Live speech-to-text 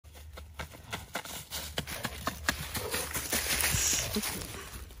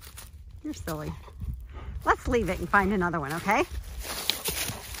You're silly. Let's leave it and find another one, okay?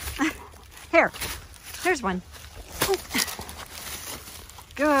 Here's one.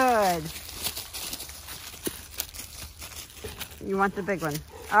 Good. You want the big one.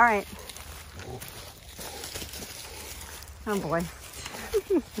 All right. Oh boy.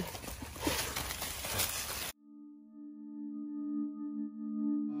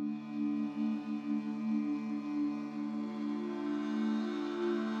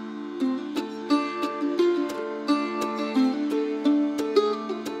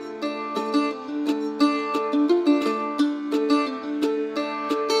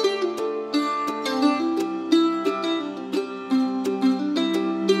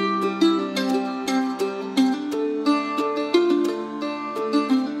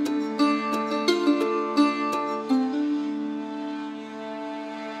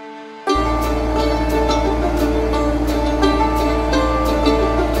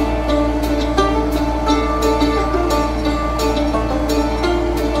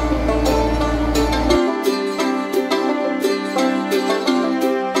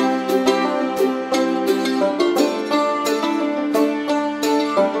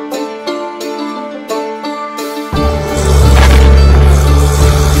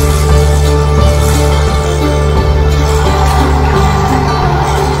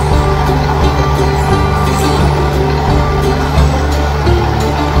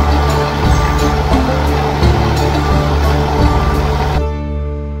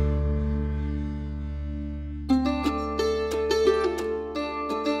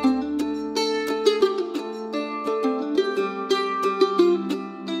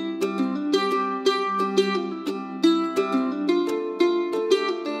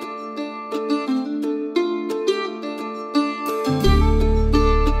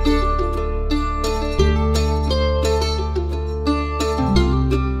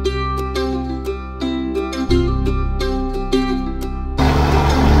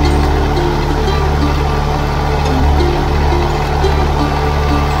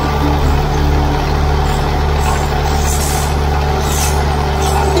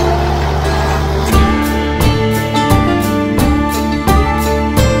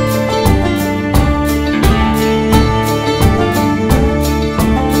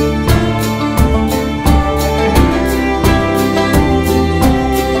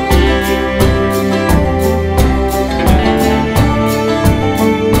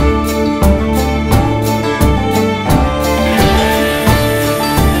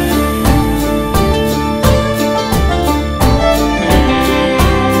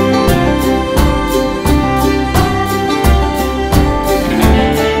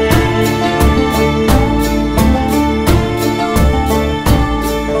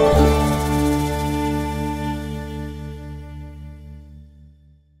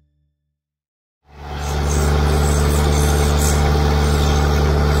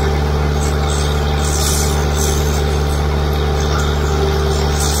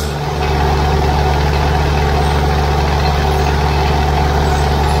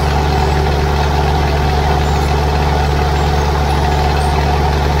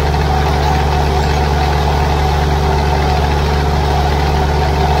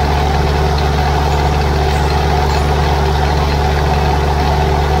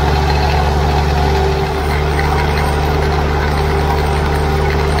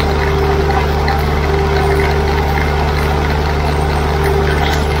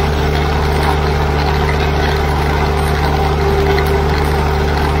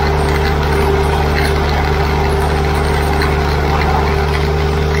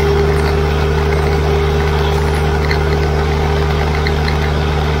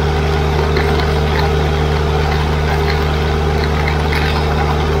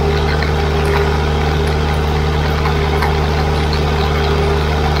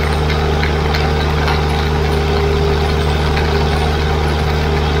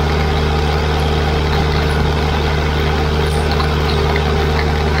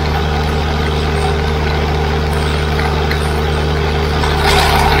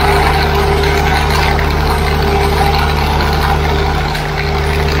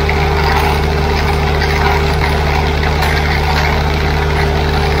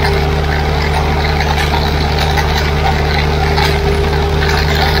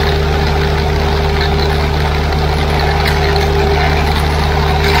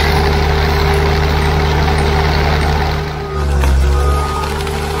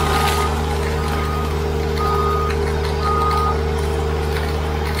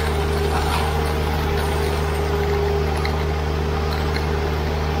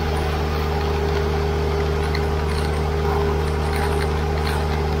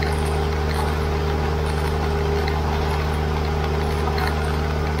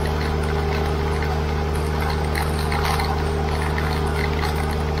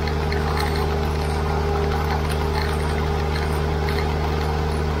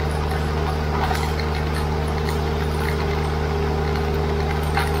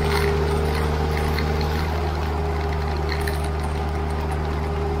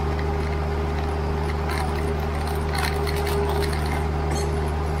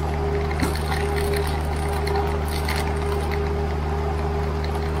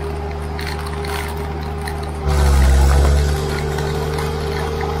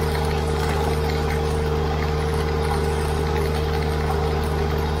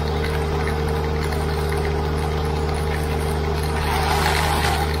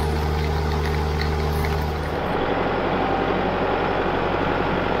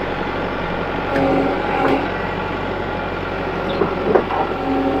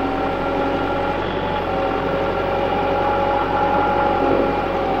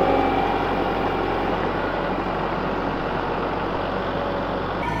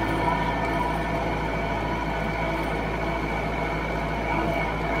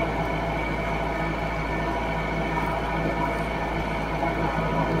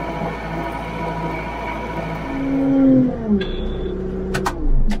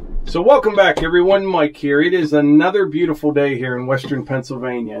 So welcome back everyone, Mike here. It is another beautiful day here in Western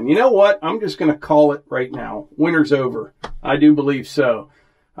Pennsylvania. And you know what? I'm just going to call it right now. Winter's over. I do believe so.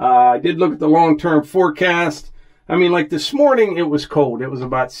 I did look at the long-term forecast. I mean, like this morning, it was cold. It was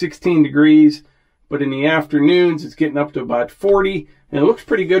about 16 degrees. But in the afternoons, it's getting up to about 40. And it looks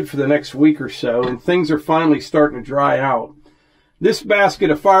pretty good for the next week or so. And things are finally starting to dry out. This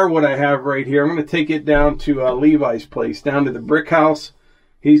basket of firewood I have right here, I'm going to take it down to Levi's place, down to the brick house.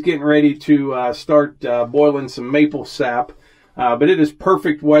 He's getting ready to start boiling some maple sap, but it is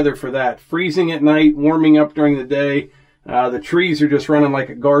perfect weather for that. Freezing at night, warming up during the day. The trees are just running like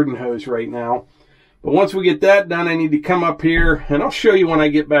a garden hose right now. But once we get that done, I need to come up here, and I'll show you when I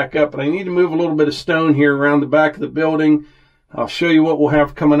get back up. But I need to move a little bit of stone here around the back of the building. I'll show you what we'll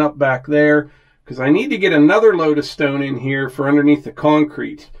have coming up back there, because I need to get another load of stone in here for underneath the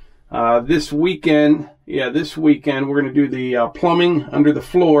concrete. This weekend, we're going to do the plumbing under the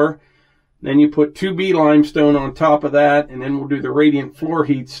floor. Then you put 2B limestone on top of that, and then we'll do the radiant floor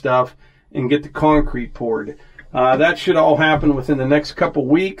heat stuff and get the concrete poured. That should all happen within the next couple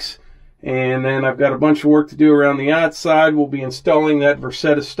weeks. And then I've got a bunch of work to do around the outside. We'll be installing that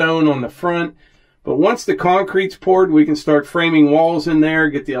Versetta stone on the front. But once the concrete's poured, we can start framing walls in there,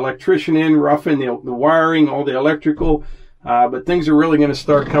 get the electrician in, roughing the wiring, all the electrical. But things are really going to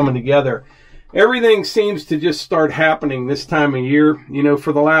start coming together. Everything seems to just start happening this time of year. You know,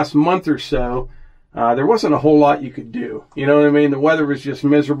 for the last month or so, there wasn't a whole lot you could do. You know what I mean? The weather was just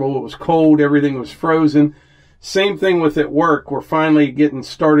miserable. It was cold. Everything was frozen. Same thing with at work. We're finally getting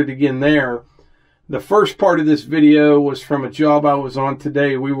started again there. The first part of this video was from a job I was on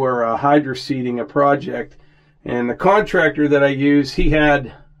today. We were hydroseeding a project. And the contractor that I use, he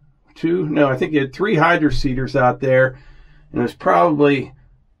had he had 3 hydroseeders out there. And it was probably,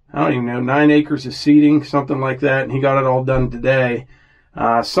 I don't even know, 9 acres of seeding, something like that. And he got it all done today.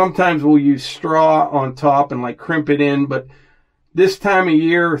 Sometimes we'll use straw on top and like crimp it in. But this time of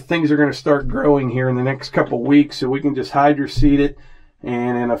year, things are going to start growing here in the next couple weeks. So we can just hydroseed it.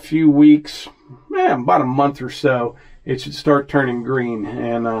 And in a few weeks, about a month or so, it should start turning green.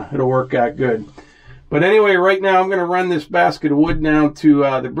 And it'll work out good. But anyway, right now I'm going to run this basket of wood down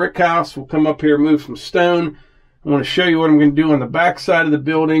to the brick house. We'll come up here, move some stone. I want to show you what I'm going to do on the back side of the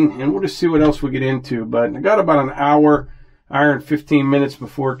building, and we'll just see what else we get into. But I got about an hour and 15 minutes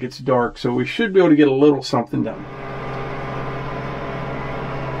before it gets dark, so we should be able to get a little something done.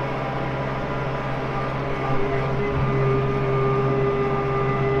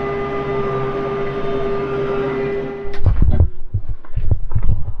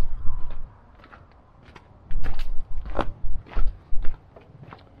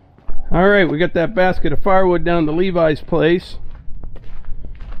 All right, we got that basket of firewood down to Levi's place.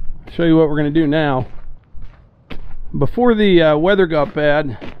 I'll show you what we're going to do now. Before the weather got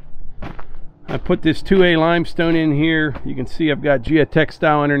bad, I put this 2A limestone in here. You can see I've got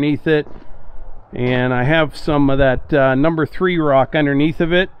geotextile underneath it. And I have some of that number 3 rock underneath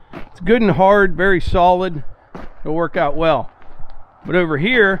of it. It's good and hard, very solid. It'll work out well. But over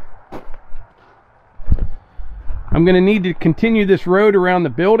here, I'm going to need to continue this road around the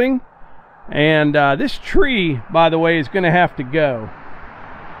building. And this tree, by the way, is going to have to go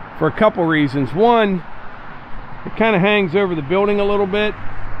for a couple reasons. One, it kind of hangs over the building a little bit.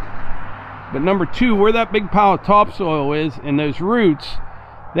 But number 2, where that big pile of topsoil is and those roots,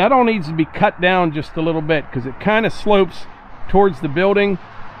 that all needs to be cut down just a little bit because it kind of slopes towards the building.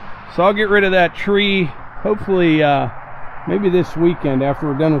 So I'll get rid of that tree, hopefully maybe this weekend after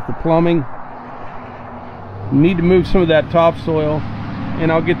we're done with the plumbing. We need to move some of that topsoil,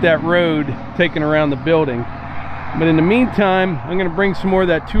 and I'll get that road taken around the building. But in the meantime, I'm going to bring some more of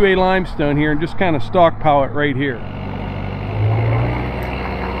that 2A limestone here and just kind of stockpile it right here.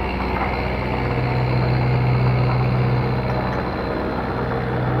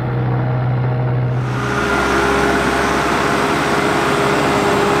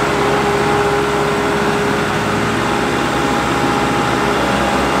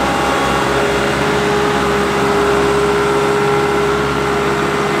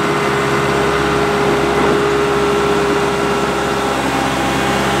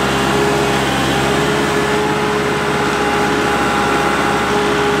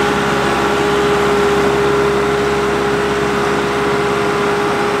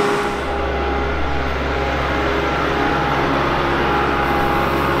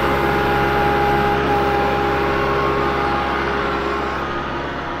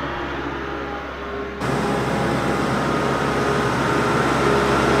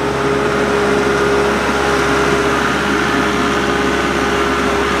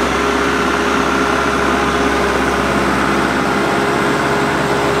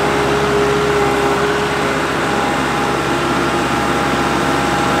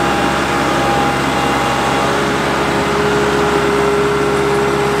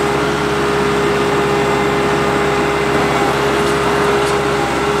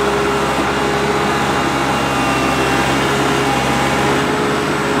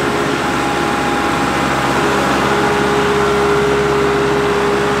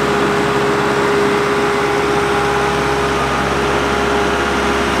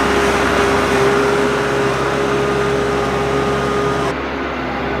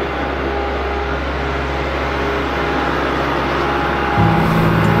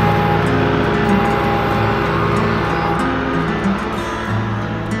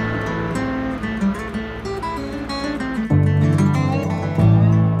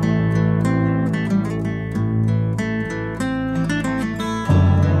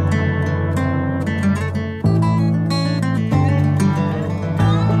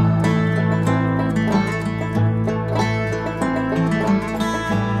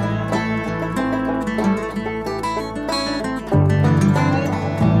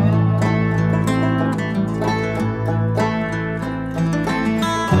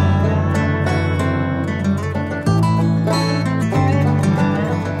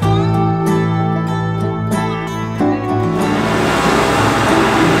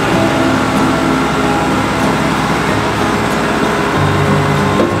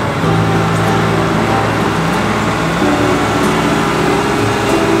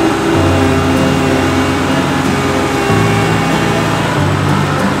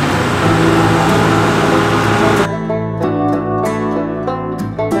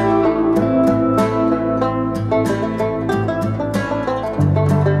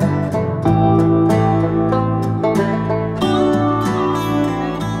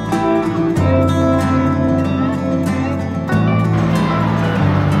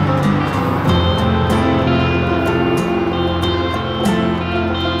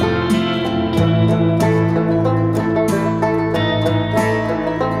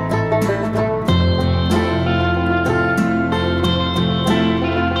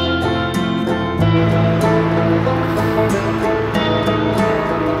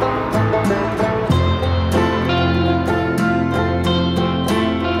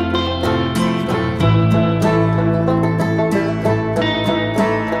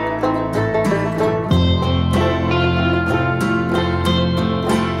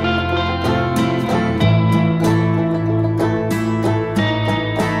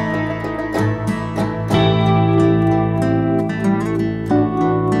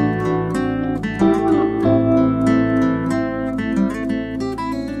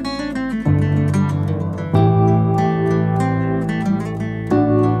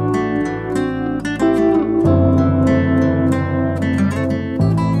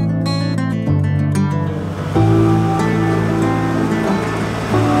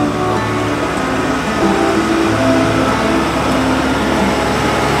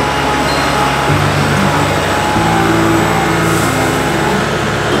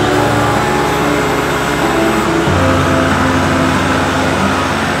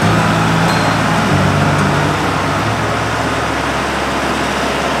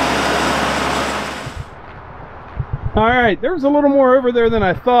 Alright, there was a little more over there than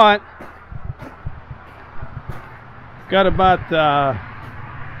I thought. Got about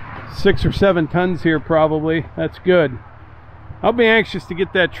 6 or 7 tons here probably. That's good. I'll be anxious to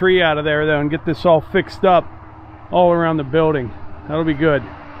get that tree out of there though and get this all fixed up all around the building. That'll be good.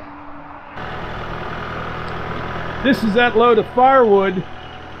 This is that load of firewood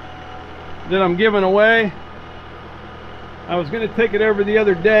that I'm giving away. I was going to take it over the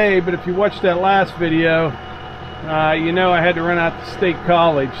other day, but if you watched that last video, you know I had to run out to State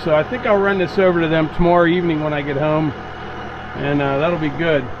College. So I think I'll run this over to them tomorrow evening when I get home, and that'll be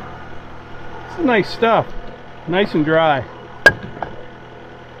good. It's nice stuff, nice and dry.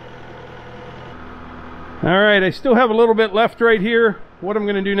 Alright, I still have a little bit left right here. What I'm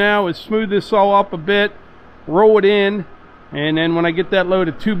going to do now is smooth this all up a bit, roll it in, and then when I get that load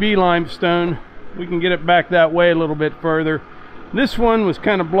of 2B limestone, we can get it back that way a little bit further. This one was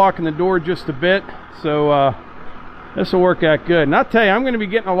kind of blocking the door just a bit, so this will work out good. And I'll tell you, I'm going to be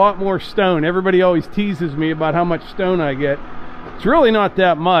getting a lot more stone. Everybody always teases me about how much stone I get. It's really not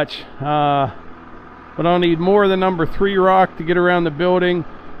that much, but I'll need more of the number 3 rock to get around the building.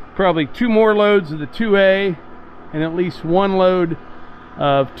 Probably 2 more loads of the 2A and at least 1 load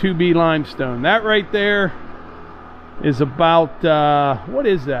of 2B limestone. That right there is about, what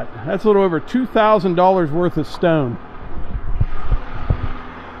is that? That's a little over $2,000 worth of stone.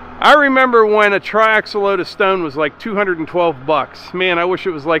 I remember when a triaxle load of stone was like 212 bucks. Man, I wish it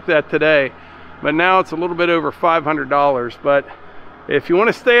was like that today. But now it's a little bit over $500. But if you want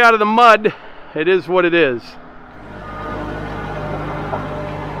to stay out of the mud, it is what it is.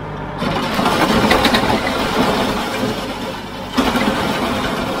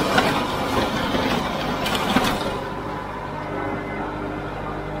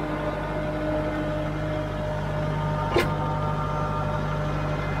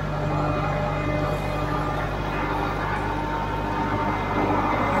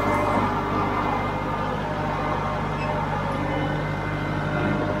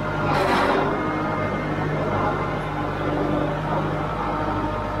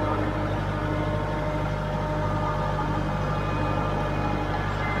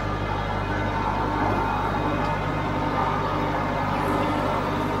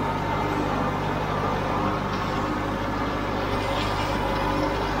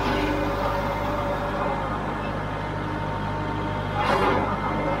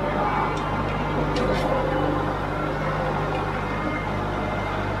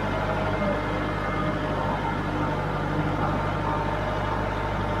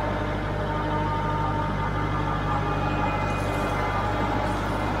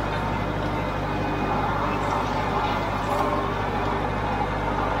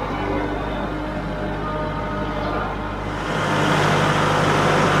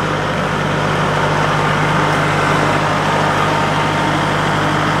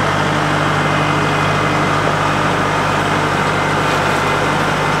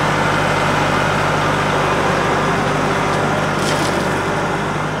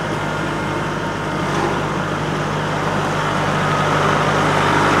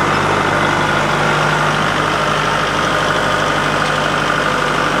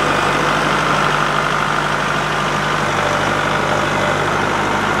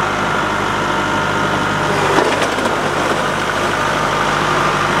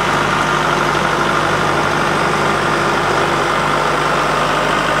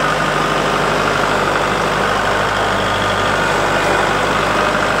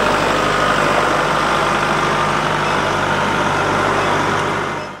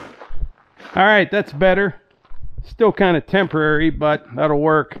 All right, that's better. Still kind of temporary, but that'll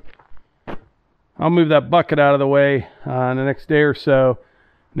work. I'll move that bucket out of the way in the next day or so.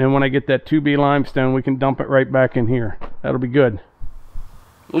 And then when I get that 2B limestone, we can dump it right back in here. That'll be good.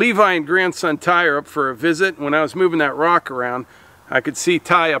 Levi and grandson Ty are up for a visit. When I was moving that rock around, I could see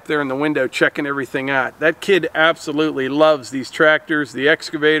Ty up there in the window checking everything out. That kid absolutely loves these tractors, the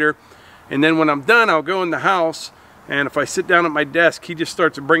excavator. And then when I'm done, I'll go in the house, and if I sit down at my desk, he just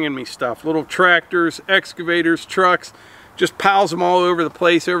starts bringing me stuff. Little tractors, excavators, trucks, just piles them all over the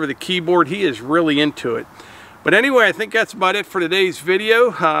place, over the keyboard. He is really into it. But anyway, I think that's about it for today's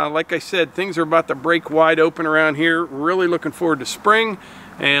video. Like I said, things are about to break wide open around here. Really looking forward to spring.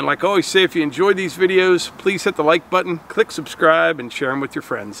 And like I always say, if you enjoyed these videos, please hit the like button, click subscribe, and share them with your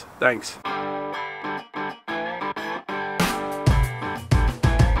friends. Thanks.